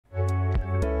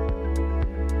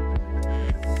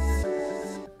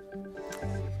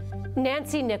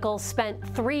Nancy Nichols spent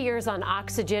 3 years on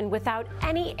oxygen without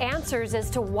any answers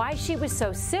as to why she was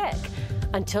so sick,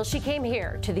 until she came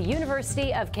here to the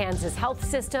University of Kansas Health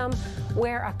System,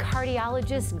 where a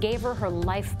cardiologist gave her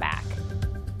life back.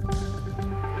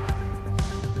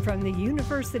 From the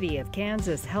University of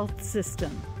Kansas Health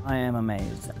System. I am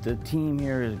amazed. The team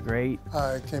here is great.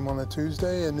 I came on a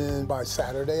Tuesday, and then by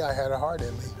Saturday I had a heart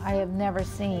in me. I have never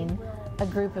seen a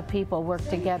group of people work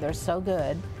together so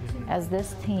good as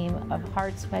this team of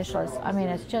heart specialists. I mean,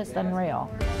 it's just unreal.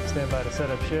 Stand by to set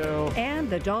up show. And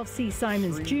the Dolph C.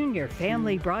 Simons Jr.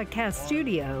 Family Broadcast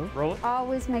Studio. Roll it.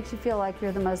 Always makes you feel like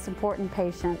you're the most important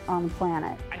patient on the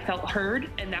planet. I felt heard,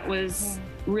 and that was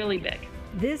really big.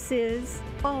 This is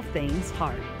All Things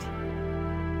Heart.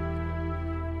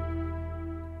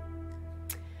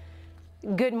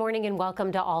 Good morning and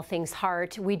welcome to All Things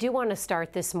Heart. We do want to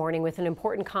start this morning with an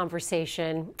important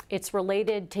conversation. It's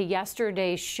related to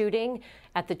yesterday's shooting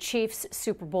at the Chiefs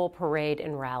Super Bowl parade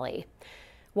and rally.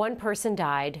 One person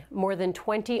died, more than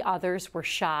 20 others were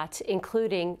shot,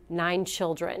 including 9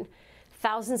 children.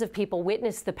 Thousands of people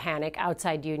witnessed the panic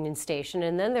outside Union Station,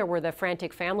 and then there were the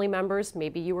frantic family members,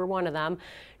 maybe you were one of them,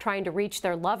 trying to reach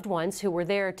their loved ones who were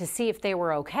there to see if they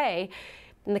were okay,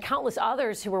 and the countless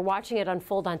others who were watching it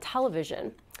unfold on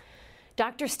television.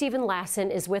 Dr. Stephen Lassen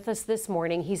is with us this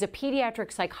morning. He's a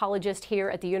pediatric psychologist here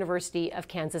at the University of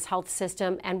Kansas Health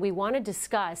System, and we want to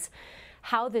discuss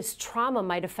how this trauma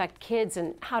might affect kids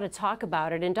and how to talk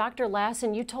about it. And Dr.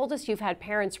 Lassen, you told us you've had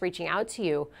parents reaching out to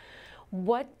you.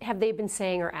 What have they been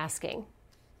saying or asking?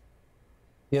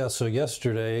 Yeah, so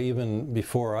yesterday, even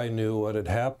before I knew what had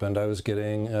happened, I was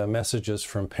getting messages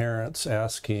from parents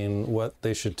asking what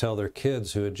they should tell their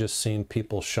kids who had just seen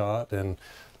people shot and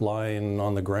lying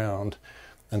on the ground.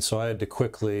 And so I had to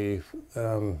quickly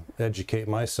educate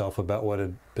myself about what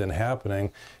had been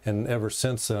happening. And ever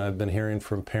since then, I've been hearing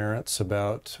from parents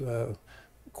about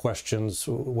questions.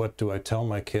 What do I tell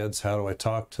my kids? How do I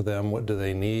talk to them? What do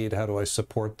they need? How do I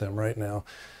support them right now?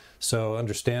 So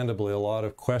understandably, a lot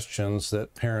of questions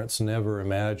that parents never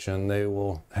imagine they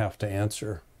will have to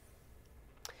answer.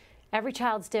 Every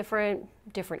child's different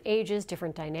ages,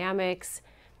 different dynamics.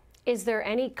 Is there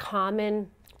any common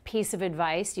piece of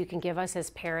advice you can give us as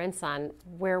parents on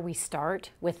where we start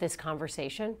with this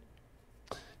conversation?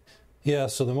 Yeah,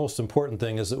 so the most important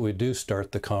thing is that we do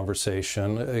start the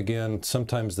conversation. Again,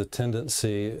 sometimes the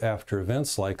tendency after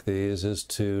events like these is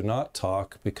to not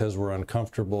talk because we're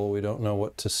uncomfortable, we don't know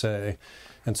what to say.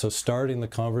 And so starting the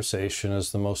conversation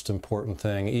is the most important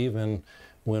thing, even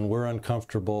when we're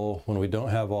uncomfortable, when we don't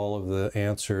have all of the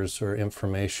answers or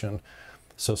information.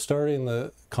 So starting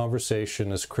the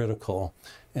conversation is critical.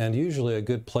 And usually a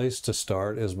good place to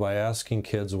start is by asking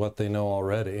kids what they know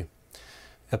already.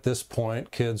 At this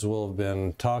point, kids will have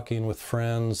been talking with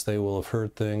friends, they will have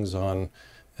heard things on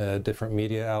different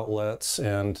media outlets,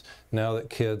 and now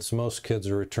that most kids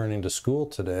are returning to school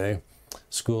today,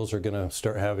 schools are going to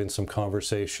start having some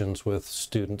conversations with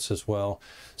students as well.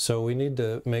 So we need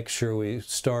to make sure we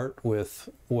start with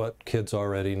what kids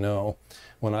already know.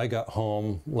 When I got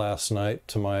home last night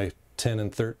to my 10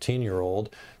 and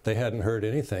 13-year-old, they hadn't heard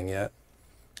anything yet.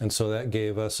 And so that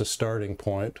gave us a starting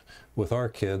point with our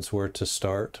kids where to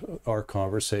start our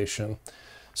conversation.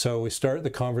 So we start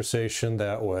the conversation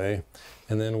that way,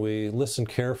 and then we listen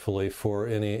carefully for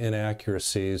any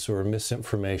inaccuracies or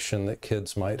misinformation that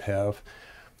kids might have.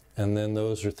 And then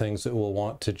those are things that we'll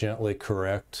want to gently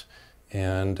correct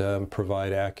and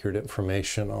provide accurate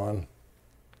information on.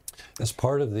 As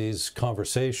part of these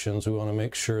conversations, we want to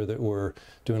make sure that we're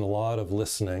doing a lot of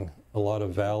listening, a lot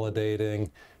of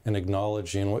validating, and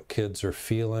acknowledging what kids are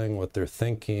feeling, what they're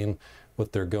thinking,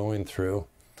 what they're going through.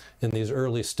 In these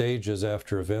early stages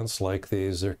after events like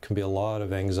these, there can be a lot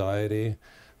of anxiety,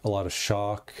 a lot of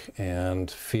shock and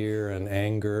fear and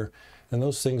anger, and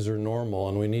those things are normal,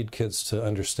 and we need kids to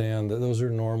understand that those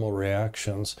are normal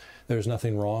reactions. There's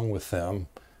nothing wrong with them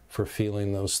for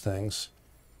feeling those things.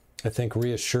 I think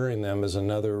reassuring them is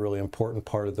another really important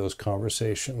part of those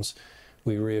conversations.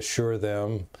 We reassure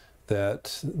them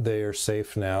that they are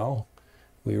safe now.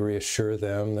 We reassure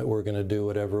them that we're going to do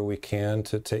whatever we can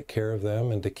to take care of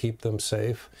them and to keep them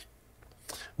safe.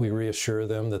 We reassure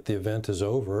them that the event is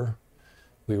over.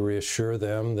 We reassure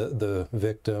them that the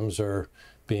victims are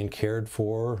being cared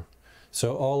for.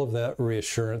 So all of that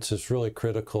reassurance is really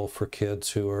critical for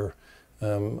kids who are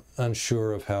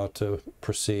unsure of how to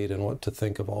proceed and what to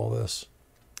think of all this.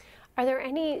 Are there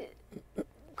any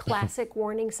classic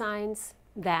warning signs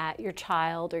that your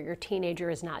child or your teenager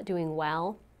is not doing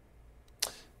well?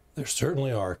 There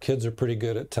certainly are. Kids are pretty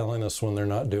good at telling us when they're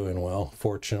not doing well,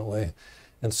 fortunately.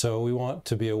 And so we want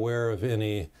to be aware of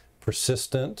any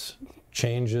persistent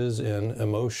changes in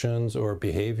emotions or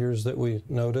behaviors that we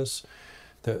notice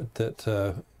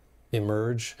that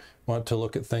emerge. Want to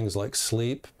look at things like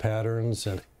sleep patterns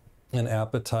and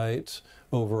appetite,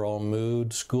 overall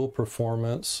mood, school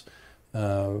performance,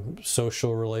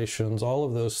 social relations. All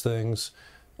of those things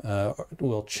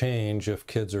will change if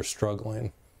kids are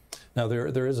struggling. Now,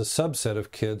 there is a subset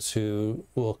of kids who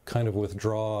will kind of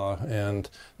withdraw and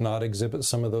not exhibit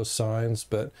some of those signs,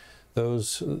 but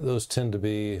those tend to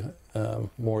be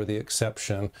more the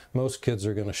exception. Most kids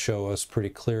are going to show us pretty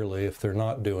clearly if they're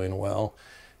not doing well,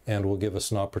 and will give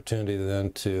us an opportunity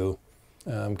then to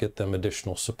get them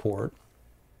additional support.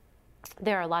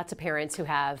 There are lots of parents who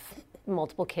have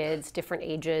multiple kids, different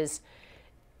ages.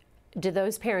 Do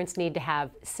those parents need to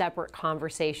have separate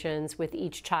conversations with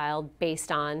each child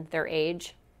based on their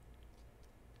age?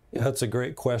 Yeah, that's a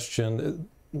great question.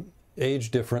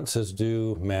 Age differences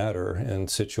do matter in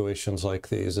situations like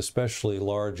these, especially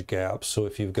large gaps. So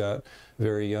if you've got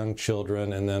very young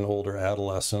children and then older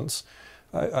adolescents,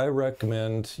 I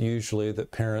recommend usually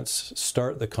that parents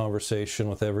start the conversation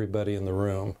with everybody in the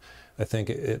room. I think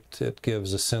it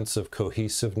gives a sense of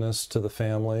cohesiveness to the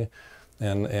family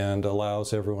and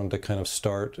allows everyone to kind of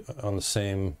start on the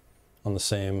same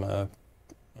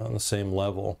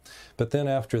level. But then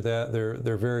after that,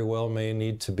 there very well may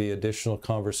need to be additional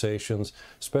conversations,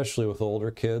 especially with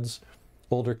older kids.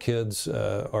 Older kids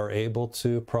are able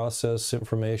to process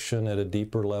information at a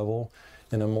deeper level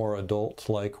in a more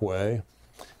adult-like way.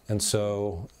 And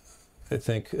so I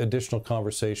think additional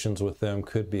conversations with them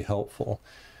could be helpful.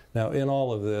 Now, in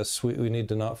all of this, we need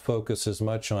to not focus as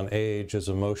much on age as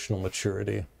emotional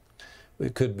maturity.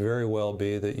 It could very well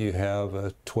be that you have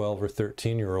a 12 or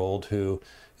 13-year-old who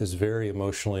is very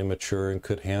emotionally mature and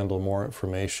could handle more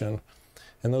information.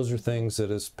 And those are things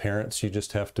that as parents you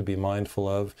just have to be mindful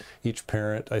of. Each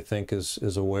parent, I think,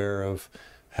 is aware of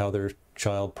how their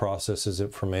child processes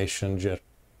information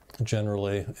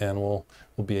generally, and will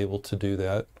be able to do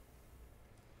that.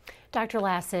 Dr.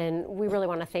 Lassen, we really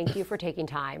want to thank you for taking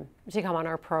time to come on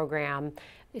our program.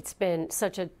 It's been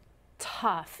such a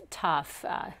tough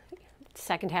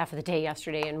second half of the day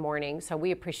yesterday and morning, so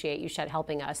we appreciate you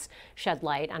helping us shed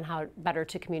light on how better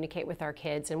to communicate with our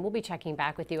kids, and we'll be checking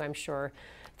back with you, I'm sure,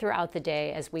 throughout the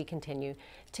day as we continue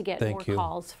to get more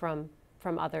calls from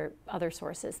other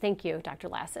sources. Thank you, Dr.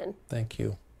 Lassen. Thank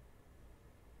you.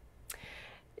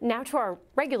 Now to our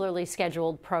regularly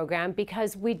scheduled program,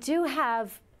 because we do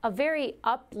have a very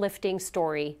uplifting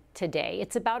story today.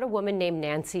 It's about a woman named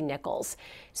Nancy Nichols.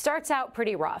 Starts out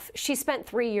pretty rough. She spent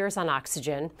 3 years on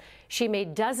oxygen. She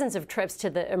made dozens of trips to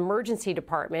the emergency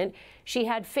department. She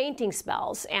had fainting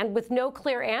spells, and with no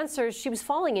clear answers, she was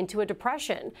falling into a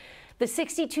depression. The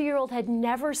 62-year-old had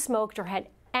never smoked or had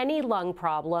any lung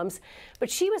problems, but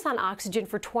she was on oxygen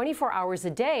for 24 hours a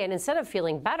day, and instead of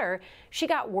feeling better, she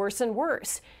got worse and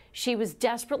worse. She was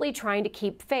desperately trying to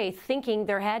keep faith, thinking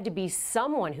there had to be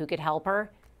someone who could help her.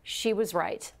 She was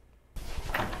right.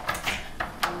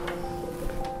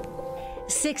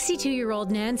 62-year-old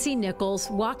Nancy Nichols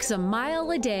walks a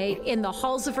mile a day in the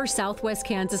halls of her Southwest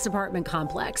Kansas apartment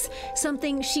complex,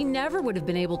 something she never would have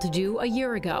been able to do a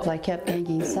year ago. I kept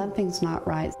thinking something's not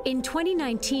right. In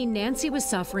 2019, Nancy was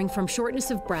suffering from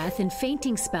shortness of breath and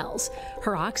fainting spells.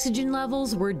 Her oxygen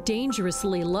levels were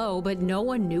dangerously low, but no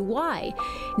one knew why.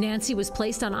 Nancy was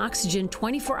placed on oxygen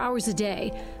 24 hours a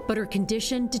day, but her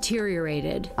condition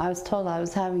deteriorated. I was told I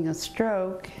was having a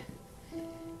stroke.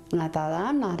 And I thought,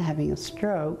 I'm not having a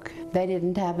stroke. They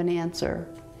didn't have an answer,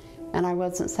 and I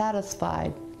wasn't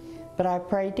satisfied. But I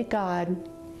prayed to God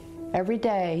every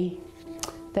day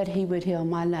that He would heal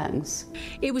my lungs.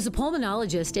 It was a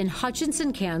pulmonologist in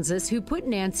Hutchinson, Kansas, who put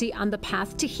Nancy on the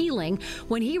path to healing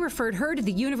when he referred her to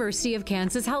the University of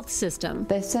Kansas Health System.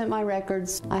 They sent my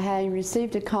records. I had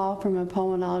received a call from a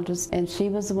pulmonologist, and she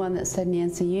was the one that said,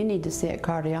 Nancy, you need to see a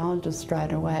cardiologist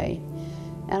right away.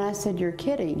 And I said, you're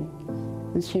kidding.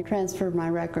 And she transferred my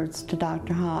records to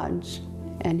Dr. Hodge,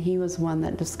 and he was one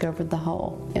that discovered the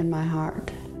hole in my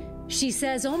heart. She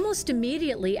says almost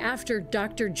immediately after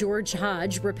Dr. George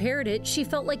Hodge repaired it, she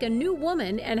felt like a new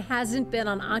woman and hasn't been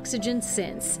on oxygen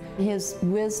since. His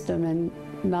wisdom and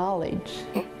knowledge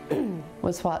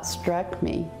was what struck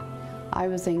me. I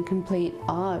was in complete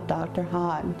awe of Dr.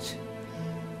 Hodge.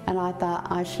 And I thought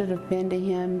I should have been to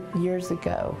him years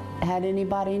ago. Had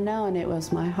anybody known, it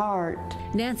was my heart.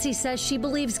 Nancy says she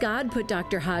believes God put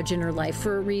Dr. Hodge in her life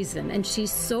for a reason, and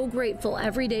she's so grateful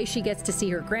every day she gets to see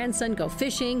her grandson go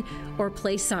fishing or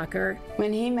play soccer.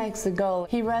 When he makes a goal,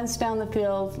 he runs down the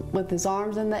field with his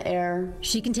arms in the air.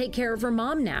 She can take care of her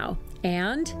mom now,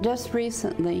 and just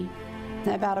recently,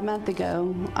 About a month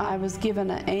ago, I was given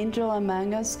an Angel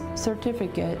Among Us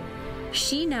certificate.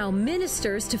 She now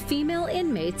ministers to female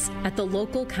inmates at the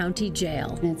local county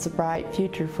jail. It's a bright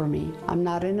future for me. I'm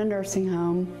not in a nursing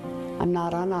home. I'm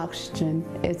not on oxygen.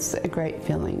 It's a great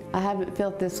feeling. I haven't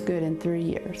felt this good in 3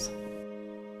 years.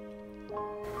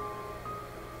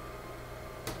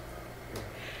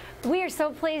 We are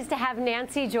so pleased to have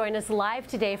Nancy join us live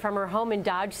today from her home in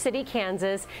Dodge City,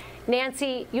 Kansas.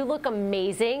 Nancy, you look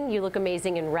amazing. You look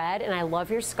amazing in red, and I love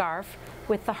your scarf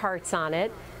with the hearts on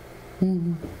it.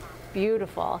 Mm-hmm.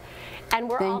 Beautiful. And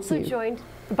we're also joined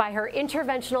by her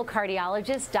interventional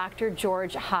cardiologist, Dr.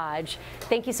 George Hodge.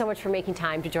 Thank you so much for making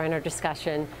time to join our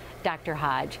discussion, Dr.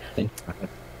 Hodge. Thanks.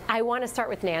 I want to start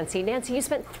with Nancy. Nancy, you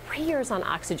spent 3 years on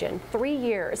oxygen, 3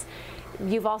 years.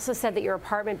 You've also said that your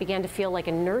apartment began to feel like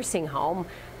a nursing home,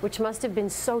 which must have been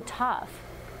so tough.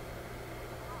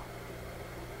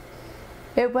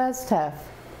 It was tough.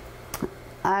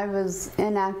 I was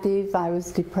inactive, I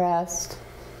was depressed.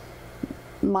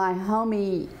 My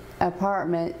homey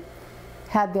apartment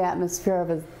had the atmosphere of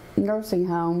a nursing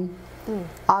home,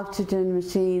 oxygen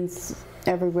machines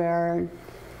everywhere,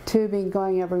 tubing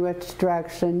going every which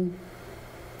direction.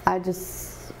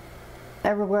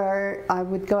 Everywhere I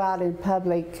would go out in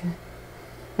public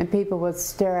and people would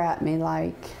stare at me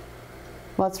like,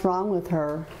 what's wrong with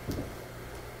her?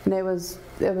 And it was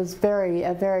a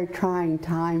very trying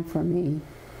time for me.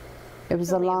 It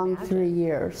was a long 3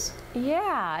 years.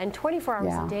 Yeah, and 24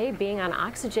 hours a day being on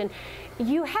oxygen.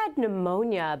 You had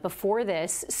pneumonia before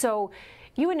this, so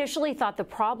you initially thought the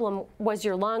problem was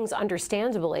your lungs,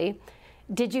 understandably.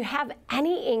 Did you have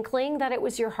any inkling that it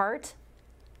was your heart?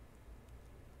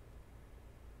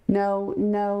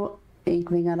 No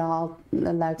inkling at all,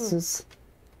 Alexis.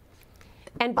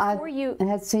 And before I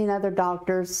had seen other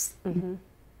doctors,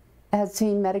 had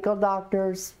seen medical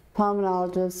doctors,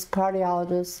 pulmonologists,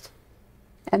 cardiologists,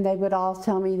 and they would all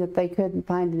tell me that they couldn't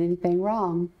find anything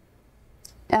wrong.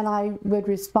 And I would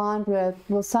respond with,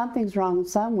 well, something's wrong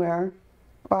somewhere,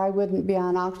 or I wouldn't be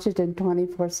on oxygen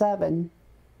 24/7.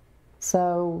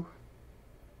 So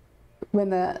when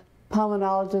the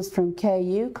pulmonologist from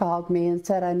KU called me and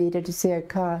said I needed to see a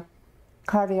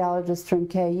cardiologist from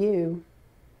KU,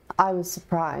 I was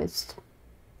surprised.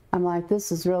 I'm like,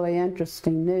 this is really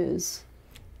interesting news.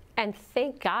 And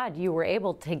thank God you were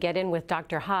able to get in with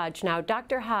Dr. Hodge. Now,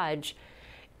 Dr. Hodge,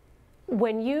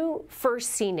 when you first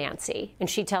see Nancy and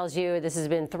she tells you this has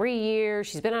been 3 years,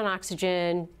 she's been on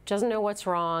oxygen, doesn't know what's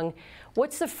wrong,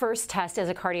 what's the first test as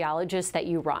a cardiologist that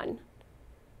you run?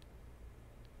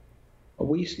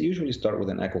 We usually start with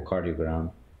an echocardiogram,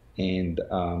 and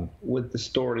with the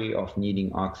story of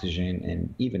needing oxygen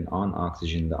and even on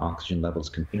oxygen, the oxygen levels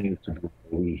continue to go.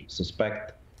 We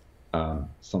suspect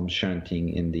some shunting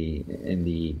in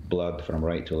the blood from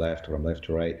right to left or from left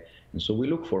to right, and so we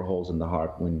look for holes in the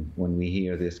heart when we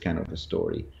hear this kind of a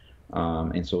story.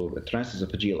 And so a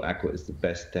transesophageal echo is the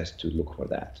best test to look for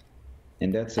that,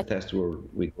 and that's a test where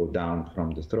we go down from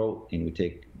the throat and we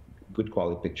take good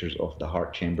quality pictures of the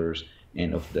heart chambers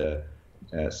and of the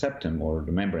septum or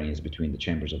the membranes between the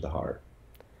chambers of the heart.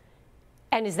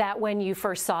 And is that when you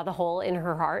first saw the hole in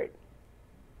her heart?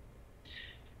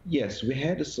 Yes, we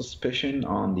had a suspicion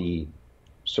on the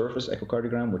surface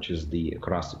echocardiogram, which is the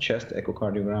across the chest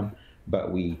echocardiogram, but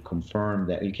we confirmed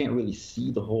that you can't really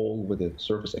see the hole with the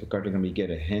surface echocardiogram. You get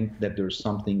a hint that there's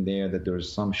something there, that there's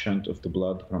some shunt of the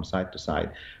blood from side to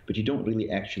side, but you don't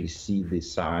really actually see the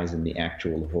size and the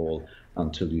actual hole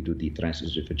until you do the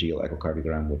transesophageal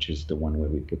echocardiogram, which is the one where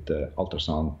we put the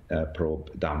ultrasound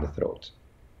probe down the throat,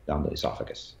 down the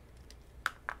esophagus.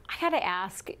 I gotta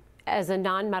ask, as a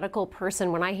non-medical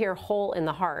person, when I hear hole in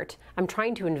the heart, I'm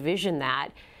trying to envision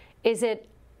that. Is it,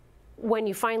 when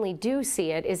you finally do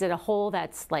see it, is it a hole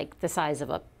that's like the size of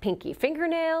a pinky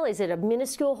fingernail? Is it a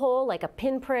minuscule hole, like a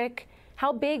pinprick?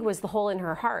 How big was the hole in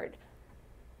her heart?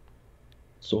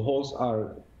 So holes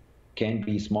can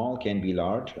be small, can be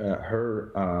large.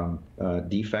 Her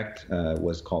defect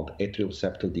was called atrial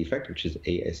septal defect, which is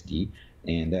ASD,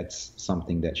 and that's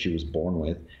something that she was born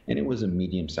with, and it was a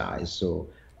medium size. So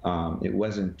it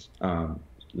wasn't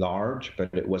large, but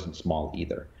it wasn't small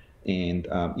either. And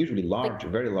usually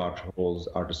very large holes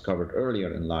are discovered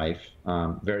earlier in life.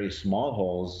 Very small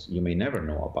holes, you may never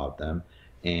know about them.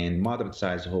 And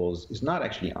moderate-sized holes is not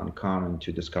actually uncommon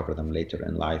to discover them later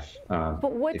in life.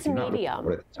 But what's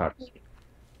medium?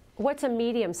 What's a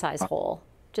medium-sized hole?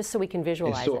 Just so we can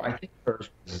visualize it. So I think hers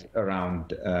is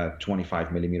around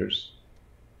 25 millimeters.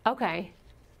 Okay.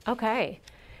 Okay.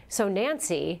 So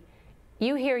Nancy,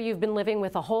 you hear you've been living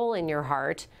with a hole in your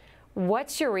heart.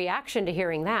 What's your reaction to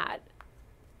hearing that?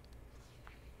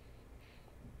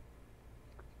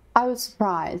 I was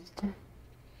surprised.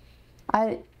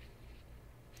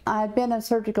 I've been a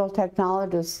surgical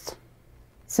technologist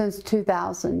since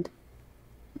 2000,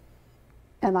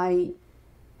 and I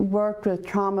worked with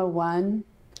trauma 1,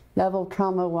 level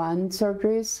trauma 1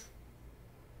 surgeries.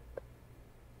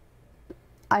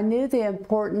 I knew the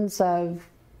importance of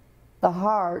the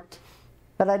heart,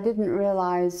 but I didn't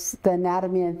realize the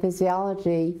anatomy and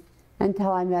physiology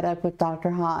until I met up with Dr.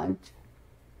 Hodge.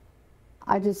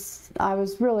 I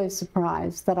was really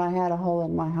surprised that I had a hole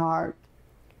in my heart,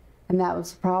 and that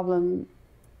was a problem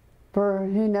for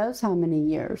who knows how many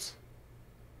years.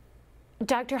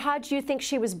 Dr. Hodge, you think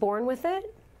she was born with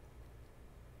it?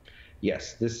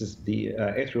 Yes, this is the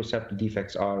atrial septal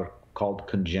defects are called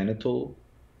congenital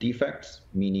defects,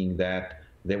 meaning that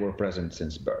they were present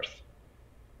since birth.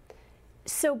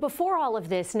 So before all of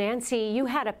this, Nancy, you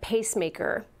had a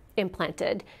pacemaker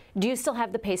implanted. Do you still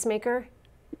have the pacemaker?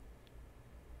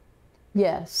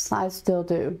 Yes, I still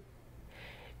do.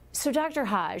 So Dr.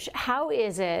 Hodge, how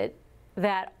is it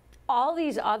that all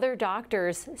these other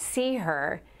doctors see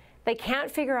her, they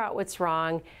can't figure out what's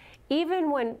wrong,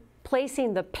 even when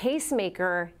placing the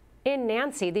pacemaker in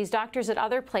Nancy, these doctors at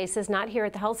other places, not here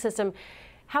at the health system,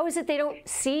 how is it they don't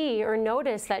see or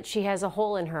notice that she has a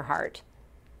hole in her heart?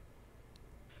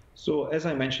 So as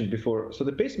I mentioned before, so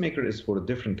the pacemaker is for a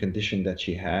different condition that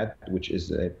she had, which is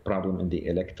a problem in the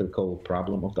electrical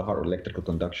problem of the heart, or electrical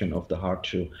conduction of the heart.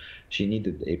 So she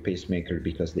needed a pacemaker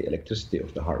because the electricity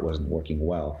of the heart wasn't working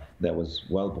well. That was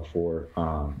well before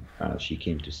she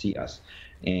came to see us.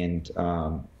 And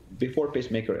before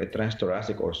pacemaker, a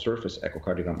transthoracic or surface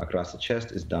echocardiogram across the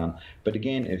chest is done. But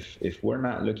again, if we're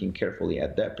not looking carefully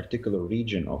at that particular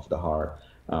region of the heart,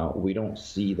 we don't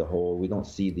see the hole, we don't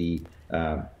see the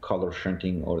color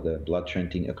shunting or the blood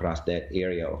shunting across that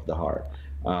area of the heart.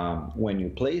 When you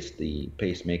place the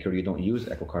pacemaker, you don't use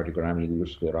echocardiogram, you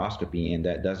use fluoroscopy, and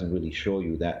that doesn't really show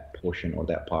you that portion or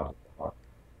that part of the heart.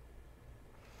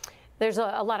 There's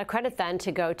a lot of credit then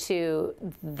to go to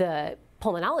the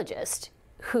pulmonologist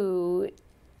who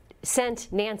sent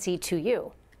Nancy to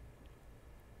you.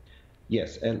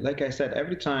 Yes, and like I said,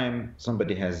 every time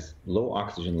somebody has low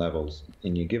oxygen levels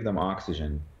and you give them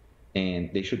oxygen,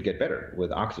 and they should get better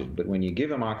with oxygen, but when you give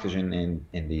them oxygen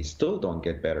and they still don't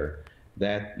get better,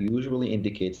 that usually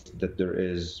indicates that there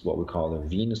is what we call a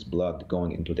venous blood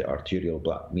going into the arterial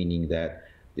blood, meaning that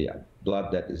the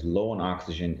blood that is low in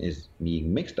oxygen is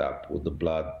being mixed up with the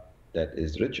blood that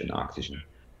is rich in oxygen,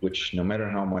 which no matter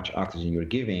how much oxygen you're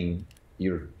giving,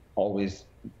 you're always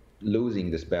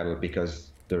losing this battle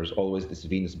because there's always this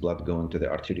venous blood going to the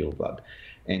arterial blood.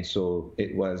 And so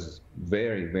it was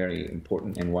very, very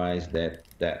important and wise that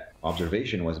that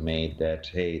observation was made that,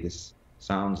 hey, this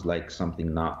sounds like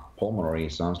something not pulmonary,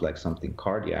 sounds like something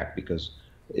cardiac because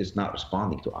it's not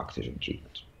responding to oxygen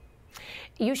treatment.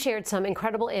 You shared some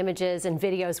incredible images and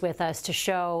videos with us to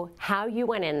show how you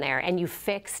went in there and you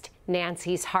fixed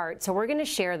Nancy's heart. So we're going to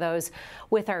share those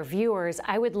with our viewers.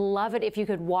 I would love it if you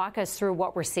could walk us through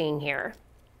what we're seeing here.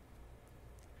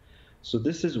 So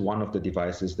this is one of the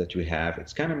devices that we have.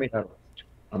 It's kind of made out of two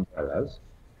umbrellas,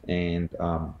 and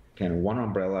kind of one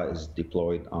umbrella is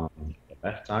deployed on the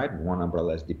left side, and one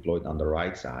umbrella is deployed on the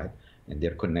right side, and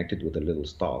they're connected with a little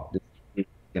stalk. This is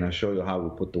going to show you how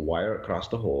we put the wire across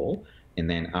the hole, and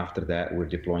then after that, we're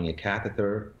deploying a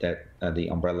catheter that the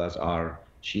umbrellas are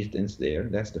sheathed in there.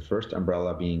 That's the first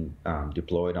umbrella being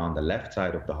deployed on the left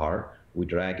side of the heart. We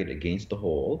drag it against the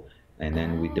hole, and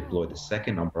then we deploy the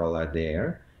second umbrella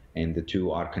there, and the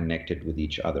two are connected with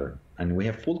each other. And we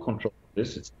have full control of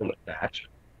this. It's still attached.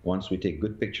 Once we take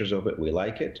good pictures of it, we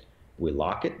like it, we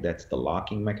lock it. That's the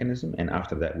locking mechanism. And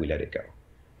after that, we let it go.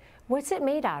 What's it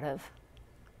made out of?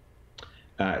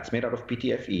 It's made out of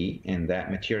PTFE, and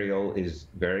that material is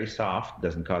very soft,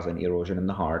 doesn't cause any erosion in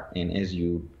the heart. And as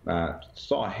you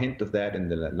saw a hint of that in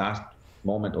the last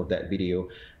moment of that video,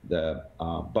 the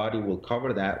body will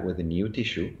cover that with a new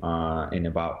tissue in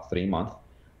about 3 months.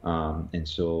 And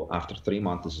so after 3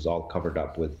 months, this is all covered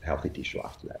up with healthy tissue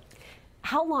after that.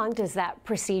 How long does that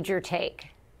procedure take?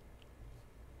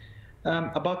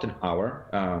 About an hour,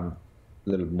 a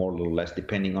little more, a little less,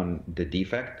 depending on the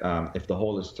defect. If the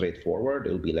hole is straightforward,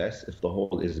 it'll be less. If the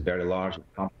hole is very large and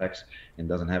complex and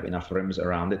doesn't have enough rims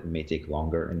around it, it may take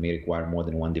longer and may require more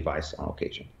than one device on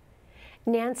occasion.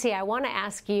 Nancy, I want to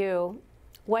ask you,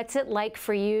 what's it like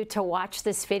for you to watch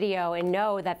this video and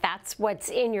know that that's what's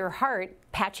in your heart,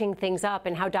 patching things up,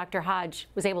 and how Dr. Hodge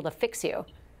was able to fix you?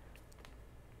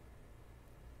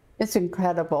 It's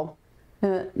incredible,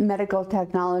 medical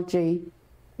technology,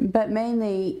 but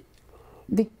mainly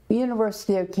the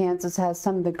University of Kansas has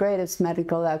some of the greatest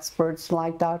medical experts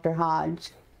like Dr.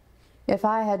 Hodge. if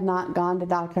I had not gone to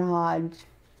Dr. Hodge,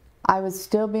 I would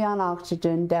still be on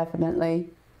oxygen, definitely.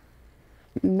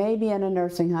 Maybe in a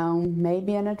nursing home,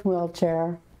 maybe in a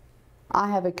wheelchair. I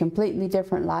have a completely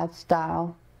different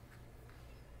lifestyle.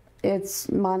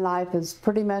 My life is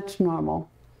pretty much normal.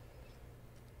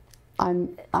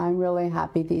 I'm really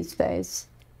happy these days.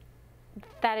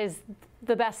 That is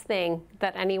the best thing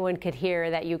that anyone could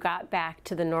hear, that you got back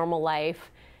to the normal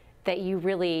life that you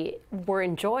really were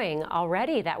enjoying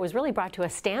already, that was really brought to a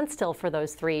standstill for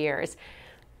those 3 years.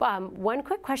 One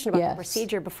quick question about the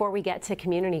procedure before we get to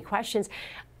community questions.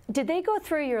 Did they go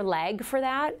through your leg for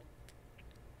that?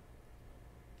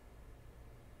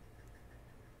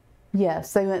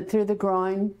 Yes, they went through the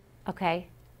groin. Okay.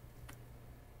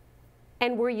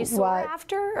 And were you sore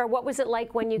after, or what was it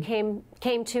like when you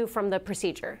came to from the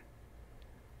procedure?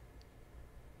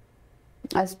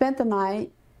 I spent the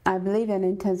night, I believe, in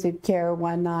intensive care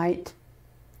one night,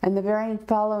 and the very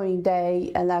following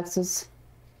day, Alexis,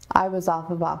 I was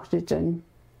off of oxygen.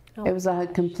 Oh. It was a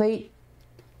complete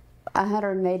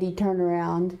 180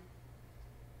 turnaround.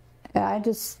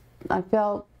 I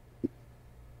felt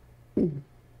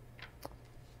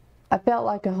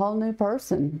like a whole new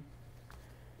person.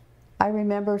 I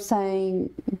remember saying,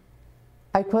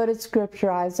 I quoted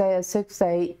scripture, Isaiah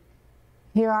 6:8,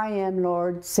 "Here I am,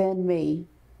 Lord, send me,"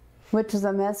 which is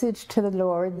a message to the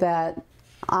Lord that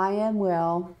I am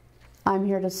well, I'm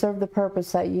here to serve the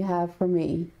purpose that you have for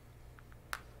me.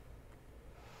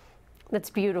 That's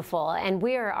beautiful. And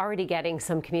we are already getting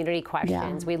some community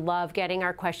questions. Yeah. We love getting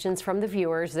our questions from the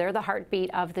viewers. They're the heartbeat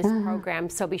of this program.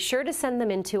 So be sure to send them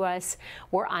in to us.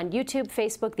 We're on YouTube,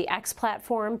 Facebook, the X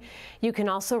platform. You can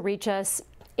also reach us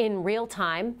in real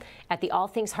time at the All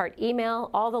Things Heart email.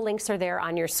 All the links are there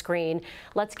on your screen.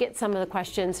 Let's get some of the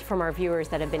questions from our viewers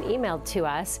that have been emailed to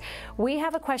us. We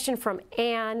have a question from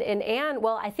Ann. And Ann,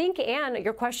 well, I think, Ann,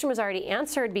 your question was already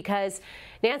answered because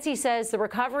Nancy says the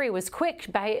recovery was quick.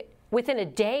 Within a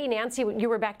day, Nancy, you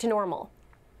were back to normal.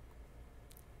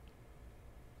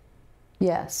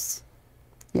 Yes.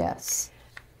 Yes.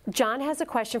 John has a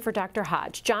question for Dr.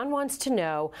 Hodge. John wants to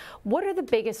know, what are the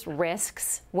biggest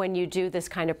risks when you do this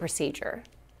kind of procedure?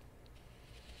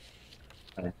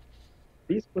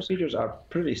 These procedures are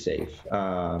pretty safe.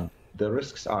 The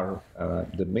risks are,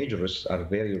 the major risks are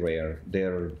very rare.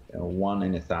 They're 1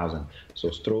 in 1,000.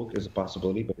 So stroke is a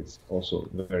possibility, but it's also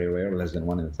very rare, less than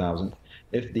 1 in 1,000.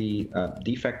 If the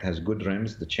defect has good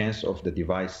rims, the chance of the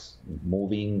device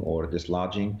moving or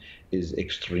dislodging is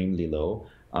extremely low.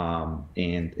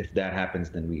 And if that happens,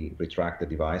 then we retract the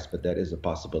device, but that is a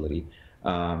possibility.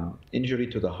 Injury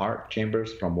to the heart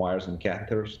chambers from wires and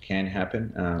catheters can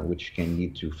happen, which can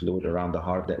lead to fluid around the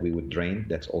heart that we would drain.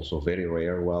 That's also very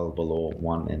rare, well below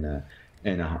 1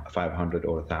 in a 500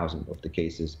 or 1,000 of the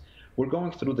cases. We're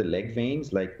going through the leg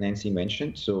veins, like Nancy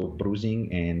mentioned, so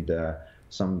bruising and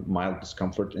some mild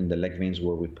discomfort in the leg veins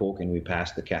where we poke and we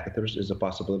pass the catheters is a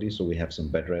possibility, so we have some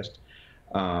bed rest.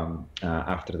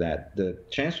 After that, the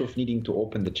chance of needing to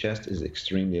open the chest is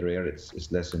extremely rare. It's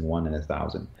less than 1 in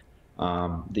 1,000.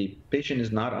 The patient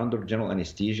is not under general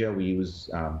anesthesia. We use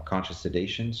conscious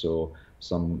sedation, so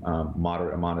some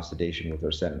moderate amount of sedation with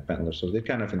Versed and fentanyl. So they're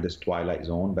kind of in this twilight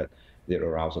zone, but they're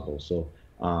arousable. So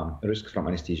risk from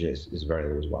anesthesia is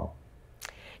very low as well.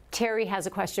 Terry has a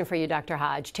question for you, Dr.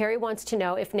 Hodge. Terry wants to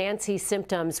know if Nancy's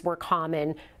symptoms were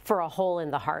common for a hole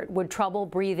in the heart. Would trouble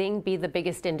breathing be the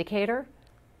biggest indicator?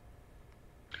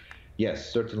 Yes,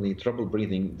 certainly trouble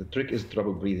breathing. The trick is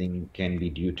trouble breathing can be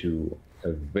due to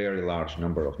a very large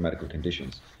number of medical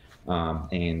conditions.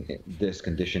 And this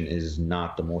condition is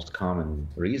not the most common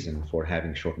reason for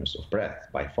having shortness of breath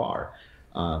by far.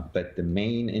 But the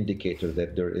main indicator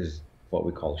that there is what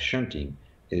we call shunting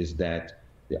is that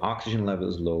the oxygen level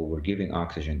is low, we're giving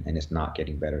oxygen, and it's not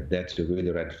getting better. That's a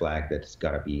really red flag that it's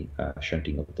got to be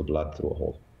shunting of the blood through a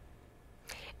hole.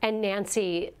 And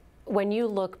Nancy, when you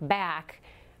look back,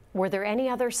 were there any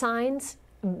other signs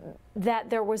that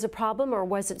there was a problem, or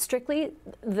was it strictly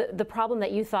the problem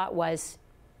that you thought was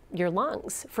your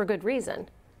lungs for good reason?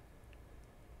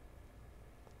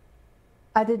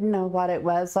 I didn't know what it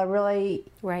was. I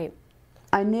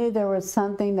knew there was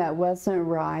something that wasn't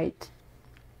right,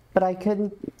 but I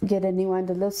couldn't get anyone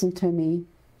to listen to me.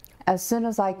 As soon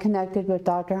as I connected with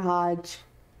Dr. Hodge,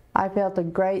 I felt a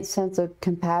great sense of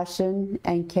compassion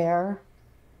and care.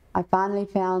 I finally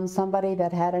found somebody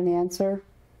that had an answer,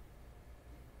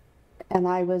 and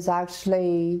I was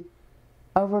actually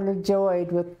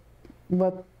overjoyed with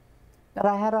that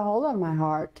I had a hole in my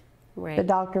heart. Right. The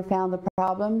doctor found the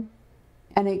problem,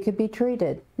 and it could be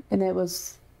treated, and it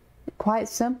was quite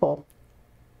simple.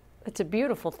 It's a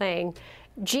beautiful thing.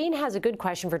 Jean has a good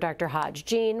question for Dr. Hodge.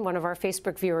 Jean, one of our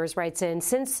Facebook viewers, writes in,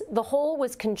 since the hole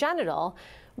was congenital,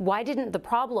 why didn't the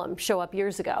problem show up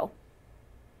years ago?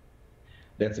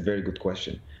 That's a very good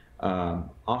question.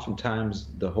 Oftentimes,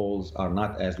 the holes are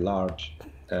not as large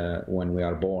when we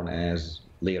are born as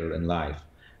later in life.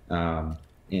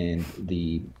 And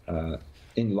the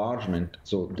enlargement,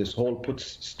 so this hole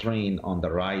puts strain on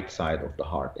the right side of the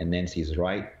heart, and Nancy's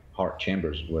right heart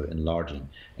chambers were enlarging.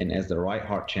 And as the right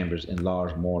heart chambers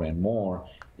enlarge more and more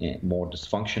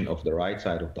dysfunction of the right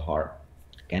side of the heart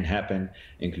can happen,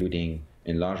 including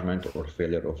enlargement or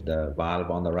failure of the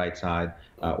valve on the right side,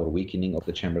 or weakening of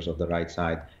the chambers of the right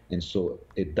side. And so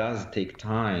it does take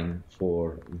time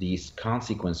for these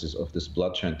consequences of this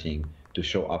blood shunting to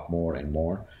show up more and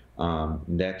more.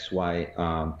 That's why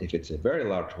if it's a very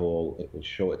large hole, it will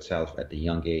show itself at the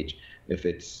young age. If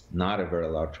it's not a very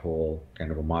large hole,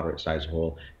 kind of a moderate sized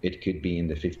hole, it could be in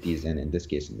the 50s and in this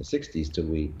case in the 60s till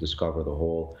we discover the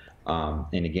hole.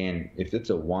 And again, if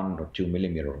it's a 1 or 2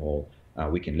 millimeter hole,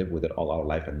 we can live with it all our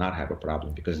life and not have a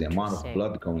problem, because the amount of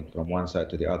blood going from one side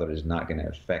to the other is not going to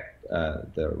affect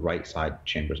the right side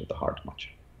chambers of the heart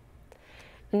much.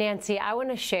 Nancy, I want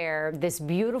to share this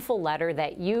beautiful letter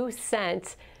that you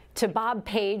sent to Bob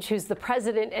Page, who's the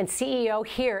president and CEO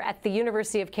here at the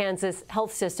University of Kansas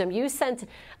Health System. You sent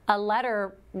a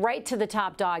letter right to the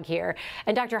top dog here.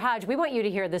 And Dr. Hodge, we want you to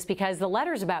hear this because the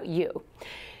letter's about you.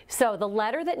 So the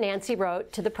letter that Nancy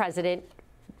wrote to the President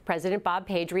Bob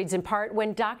Page reads in part,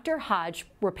 when Dr. Hodge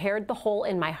repaired the hole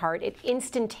in my heart, it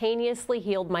instantaneously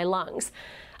healed my lungs.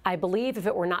 I believe if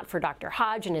it were not for Dr.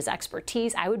 Hodge and his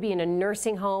expertise, I would be in a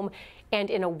nursing home and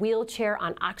in a wheelchair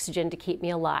on oxygen to keep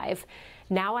me alive.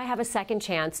 Now I have a second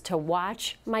chance to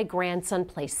watch my grandson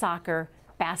play soccer,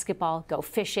 basketball, go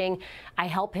fishing. I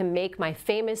help him make my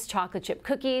famous chocolate chip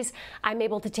cookies. I'm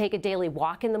able to take a daily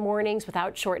walk in the mornings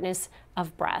without shortness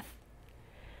of breath.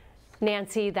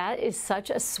 Nancy, that is such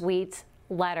a sweet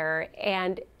letter,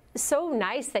 and so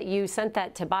nice that you sent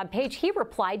that to Bob Page. He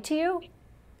replied to you?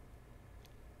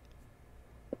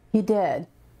 He did,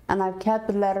 and I've kept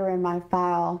the letter in my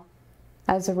file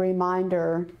as a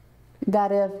reminder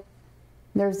that if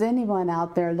there's anyone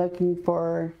out there looking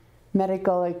for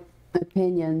medical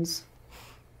opinions,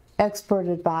 expert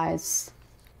advice,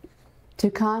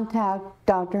 to contact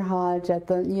Dr. Hodge at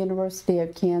the University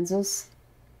of Kansas.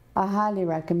 I highly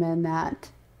recommend that.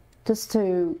 Just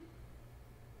to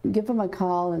give him a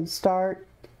call and start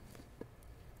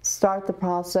the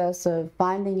process of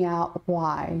finding out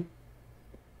why.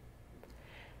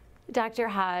 Dr.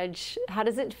 Hodge, how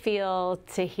does it feel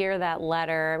to hear that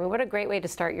letter? I mean, what a great way to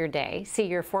start your day. See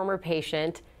your former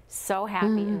patient so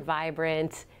happy and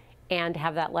vibrant, and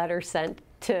have that letter sent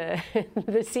to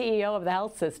the CEO of the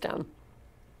health system.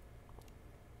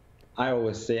 I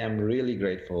always say I'm really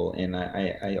grateful, and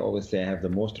I always say I have the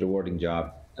most rewarding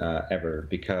job ever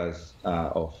because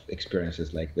of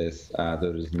experiences like this.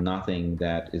 There is nothing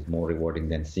that is more rewarding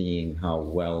than seeing how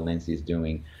well Nancy is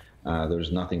doing.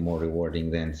 There's nothing more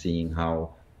rewarding than seeing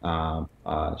how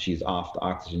she's off the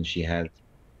oxygen. She has,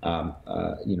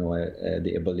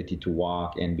 the ability to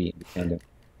walk and be independent.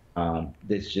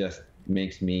 This just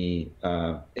makes me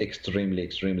extremely,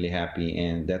 extremely happy,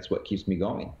 and that's what keeps me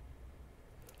going.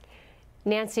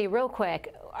 Nancy, real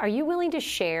quick, are you willing to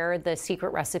share the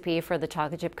secret recipe for the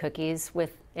chocolate chip cookies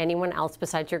with anyone else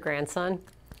besides your grandson?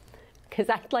 Because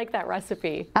I'd like that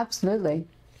recipe. Absolutely.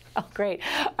 Oh, great.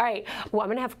 All right. Well, I'm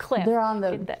going to have Cliff. They're on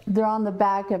the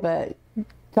back of a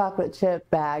chocolate chip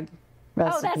bag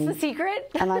recipe. Oh, that's the secret?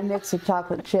 And I mix the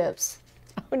chocolate chips.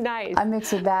 Oh, nice. I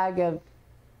mix a bag of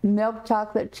milk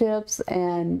chocolate chips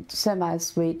and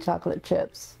semi-sweet chocolate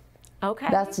chips. Okay.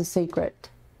 That's the secret.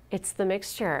 It's the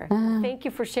mixture. Thank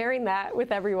you for sharing that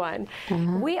with everyone.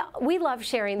 We love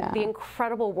sharing the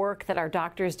incredible work that our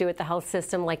doctors do at the health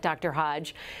system, like Dr.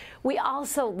 Hodge. We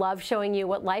also love showing you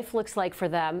what life looks like for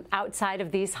them outside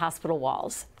of these hospital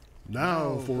walls.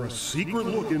 Now for a secret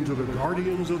look into the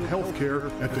guardians of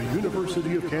healthcare at the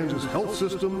University of Kansas Health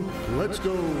System. Let's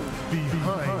go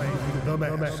behind the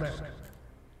mask.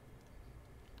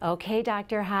 Okay,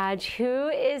 Dr. Hodge, who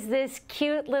is this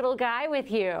cute little guy with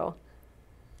you?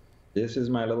 This is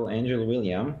my little angel,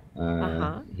 William.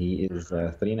 He is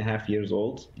 3.5 years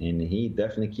old, and he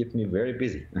definitely keeps me very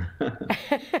busy.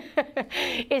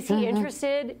 Is he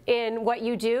interested in what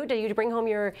you do? Do you bring home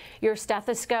your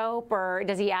stethoscope, or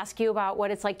does he ask you about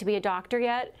what it's like to be a doctor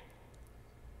yet?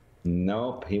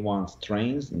 Nope, he wants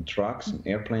trains and trucks and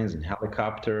airplanes and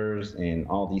helicopters and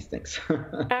all these things. All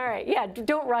right, yeah,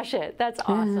 don't rush it. That's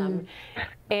awesome.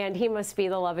 And he must be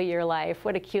the love of your life.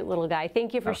 What a cute little guy.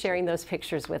 Thank you for sharing those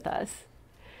pictures with us.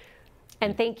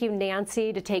 And thank you,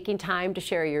 Nancy, to taking time to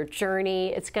share your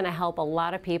journey. It's going to help a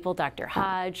lot of people. Dr.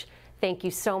 Hodge, thank you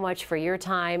so much for your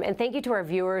time. And thank you to our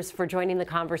viewers for joining the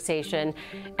conversation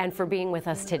and for being with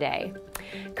us today.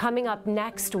 Coming up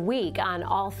next week on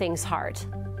All Things Heart.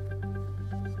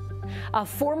 A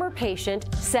former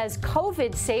patient says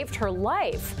COVID saved her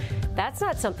life. That's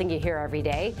not something you hear every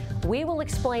day. We will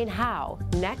explain how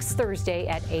next Thursday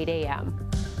at 8 a.m.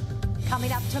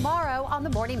 Coming up tomorrow on the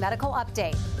Morning Medical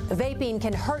Update. Vaping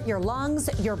can hurt your lungs,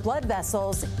 your blood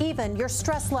vessels, even your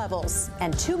stress levels.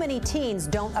 And too many teens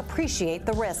don't appreciate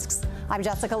the risks. I'm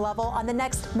Jessica Lovell on the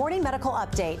next Morning Medical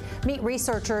Update. Meet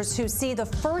researchers who see the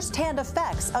firsthand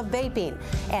effects of vaping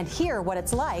and hear what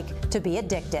it's like to be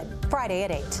addicted. Friday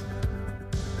at 8.